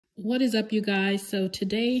What is up, you guys? So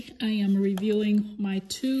today I am reviewing my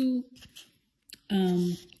two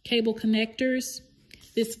cable connectors.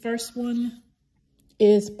 This first one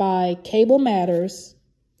is by Cable Matters,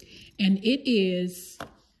 and it is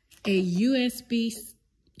a USB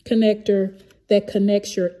connector that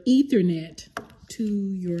connects your Ethernet to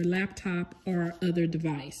your laptop or other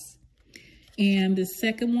device. And the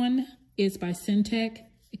second one is by Syntech.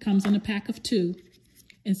 It comes in a pack of two.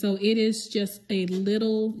 And so it is just a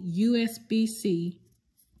little USB-C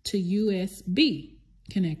to USB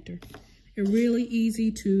connector. They're really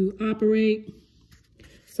easy to operate.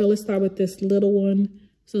 So let's start with this little one.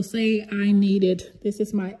 So say I needed, this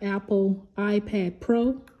is my Apple iPad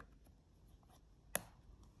Pro.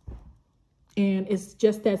 And it's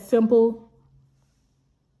just that simple.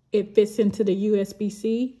 It fits into the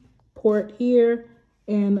USB-C port here.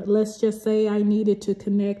 And let's just say I needed to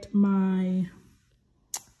connect my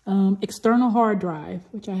external hard drive,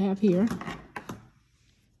 which I have here.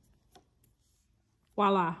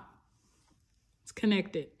 Voila, it's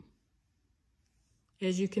connected.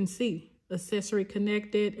 As you can see, accessory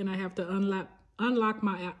connected, and I have to unlock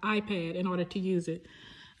my iPad in order to use it.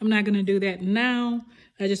 I'm not going to do that now.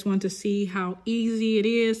 I just want to see how easy it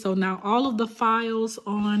is. So now all of the files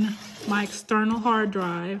on my external hard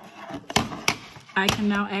drive, I can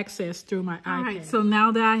now access through my iPad. All right, so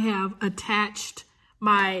now that I have attached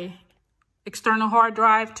my external hard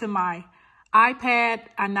drive to my iPad,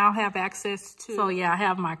 I now have access to, so yeah, I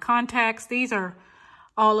have my contacts. These are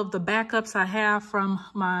all of the backups I have from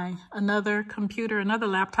my another computer, another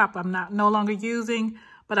laptop I'm no longer using,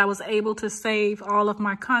 but I was able to save all of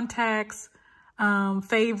my contacts,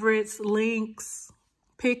 favorites, links,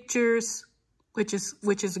 pictures, which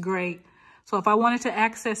is great. So if I wanted to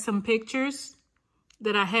access some pictures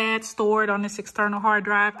that I had stored on this external hard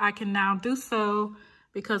drive, I can now do so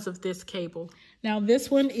because of this cable. Now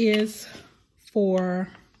this one is for,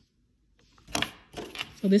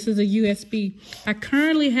 so this is a USB. I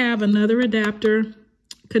currently have another adapter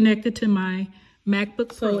connected to my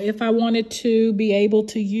MacBook Pro. So if I wanted to be able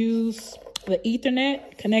to use the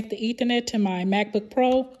Ethernet, connect the Ethernet to my MacBook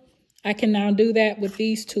Pro, I can now do that with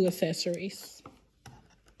these two accessories.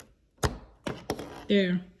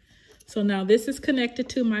 There. So now this is connected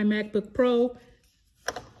to my MacBook Pro.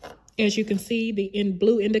 As you can see, the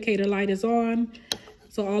blue indicator light is on.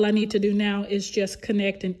 So all I need to do now is just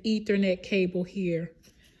connect an Ethernet cable here.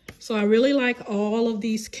 So I really like all of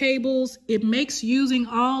these cables. It makes using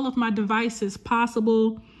all of my devices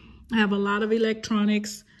possible. I have a lot of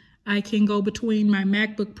electronics. I can go between my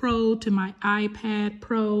MacBook Pro to my iPad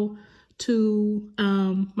Pro to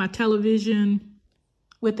my television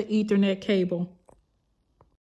with the Ethernet cable.